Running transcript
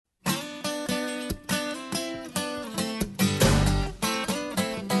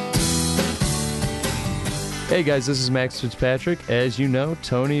Hey guys, this is Max Fitzpatrick. As you know,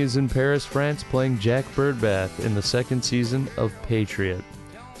 Tony is in Paris, France, playing Jack Birdbath in the second season of Patriot.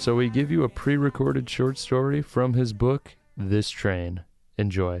 So we give you a pre-recorded short story from his book, This Train.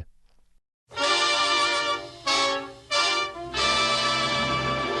 Enjoy.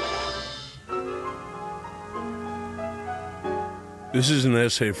 This is an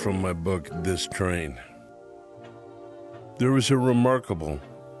essay from my book, This Train. There was a remarkable,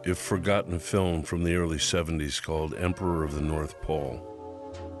 if forgotten, film from the early 70s called Emperor of the North Pole,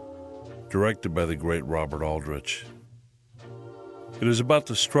 directed by the great Robert Aldrich. It is about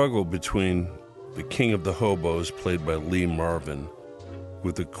the struggle between the king of the hobos, played by Lee Marvin,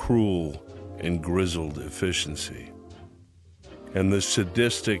 with a cruel and grizzled efficiency, and the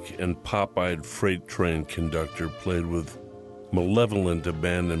sadistic and pop-eyed freight train conductor, played with malevolent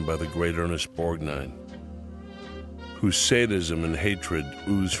abandon by the great Ernest Borgnine, whose sadism and hatred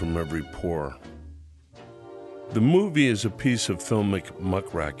ooze from every pore. The movie is a piece of filmic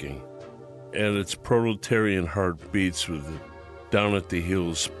muckraking, and its proletarian heart beats with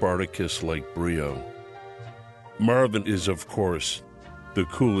down-at-the-heels Spartacus-like brio. Marvin is, of course, the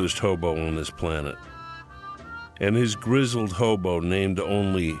coolest hobo on this planet, and his grizzled hobo, named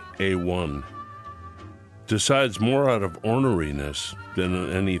only A1, decides more out of orneriness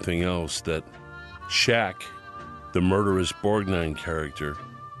than anything else that Shaq, the murderous Borgnine character,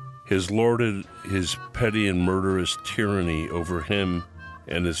 has lorded his petty and murderous tyranny over him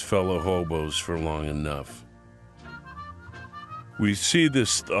and his fellow hobos for long enough. We see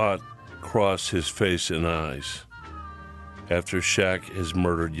this thought cross his face and eyes after Shaq has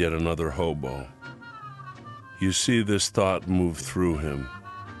murdered yet another hobo. You see this thought move through him.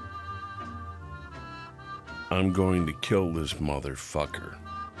 I'm going to kill this motherfucker.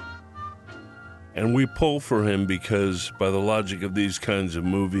 And we pull for him because, by the logic of these kinds of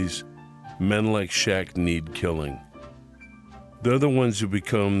movies, men like Shaq need killing. They're the ones who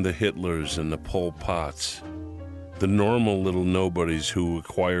become the Hitlers and the Pol Pots, the normal little nobodies who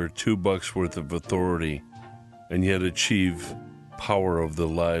acquire $2 worth of authority and yet achieve power over the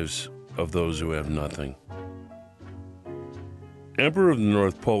lives of those who have nothing. Emperor of the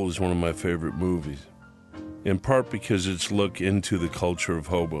North Pole is one of my favorite movies, in part because its look into the culture of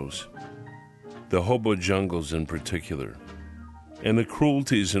hobos, the hobo jungles in particular, and the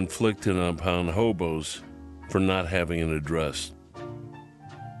cruelties inflicted upon hobos for not having an address.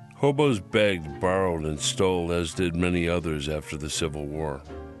 Hobos begged, borrowed, and stole, as did many others after the Civil War,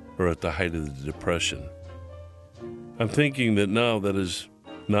 or at the height of the Depression. I'm thinking that now that is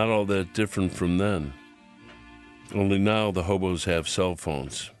not all that different from then. Only now the hobos have cell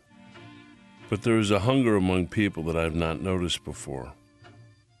phones. But there is a hunger among people that I've not noticed before.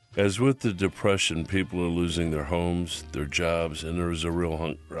 As with the Depression, people are losing their homes, their jobs, and there is a real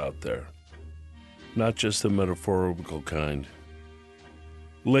hunger out there. Not just the metaphorical kind.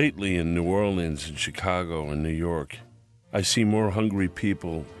 Lately in New Orleans and Chicago and New York, I see more hungry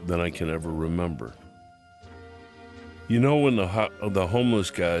people than I can ever remember. You know when the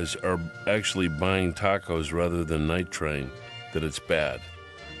homeless guys are actually buying tacos rather than night train, that it's bad.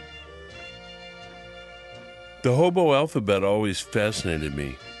 The hobo alphabet always fascinated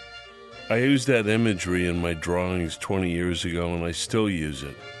me. I used that imagery in my drawings 20 years ago, and I still use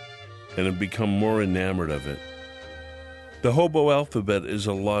it, and have become more enamored of it. The hobo alphabet is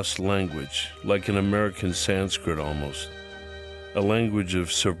a lost language, like an American Sanskrit almost, a language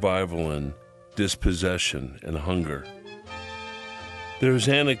of survival and dispossession and hunger. There is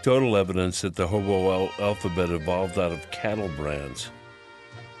anecdotal evidence that the hobo alphabet evolved out of cattle brands,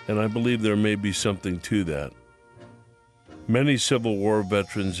 and I believe there may be something to that. Many Civil War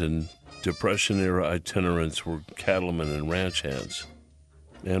veterans and Depression-era itinerants were cattlemen and ranch hands,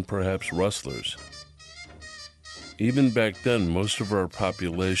 and perhaps rustlers. Even back then, most of our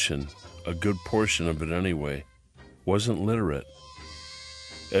population, a good portion of it anyway, wasn't literate.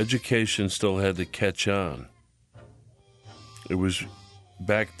 Education still had to catch on. It was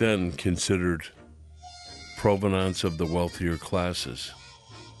back then considered provenance of the wealthier classes.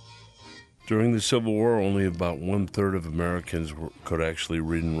 During the Civil War, only about 1/3 of Americans could actually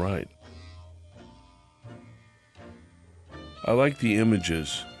read and write. I like the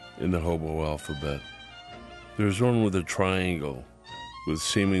images in the hobo alphabet. There's one with a triangle with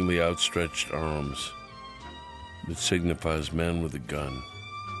seemingly outstretched arms that signifies man with a gun.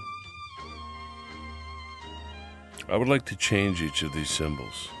 I would like to change each of these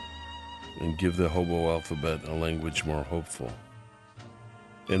symbols and give the hobo alphabet a language more hopeful,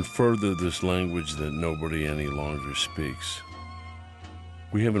 and further this language that nobody any longer speaks.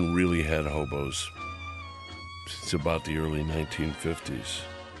 We haven't really had hobos since about the early 1950s.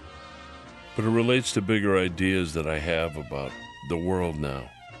 but it relates to bigger ideas that I have about the world now,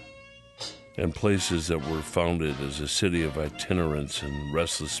 and places that were founded as a city of itinerants and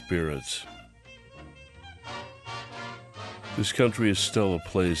restless spirits. This country is still a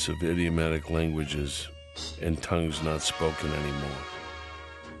place of idiomatic languages and tongues not spoken anymore.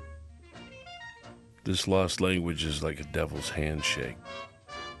 This lost language is like a devil's handshake,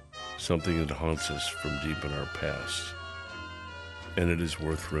 something that haunts us from deep in our past, and it is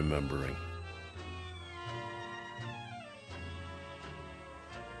worth remembering.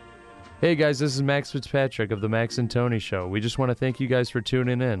 Hey guys, this is Max Fitzpatrick of The Max and Tony Show. We just want to thank you guys for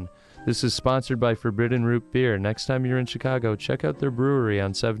tuning in. This is sponsored by Forbidden Root Beer. Next time you're in Chicago, check out their brewery on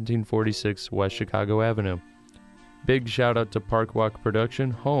 1746 West Chicago Avenue. Big shout out to Park Walk Production,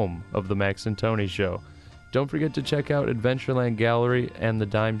 home of The Max and Tony Show. Don't forget to check out Adventureland Gallery and the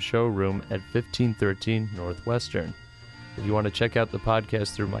Dime Showroom at 1513 Northwestern. If you want to check out the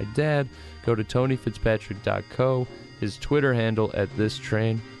podcast through my dad, go to tonyfitzpatrick.co, his Twitter handle at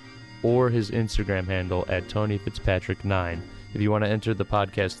thistrain, or his Instagram handle at tonyfitzpatrick9. If you want to enter the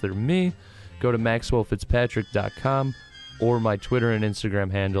podcast through me, go to maxwellfitzpatrick.com or my Twitter and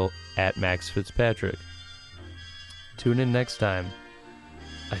Instagram handle at maxfitzpatrick. Tune in next time.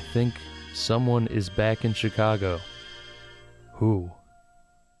 I think someone is back in Chicago. Who?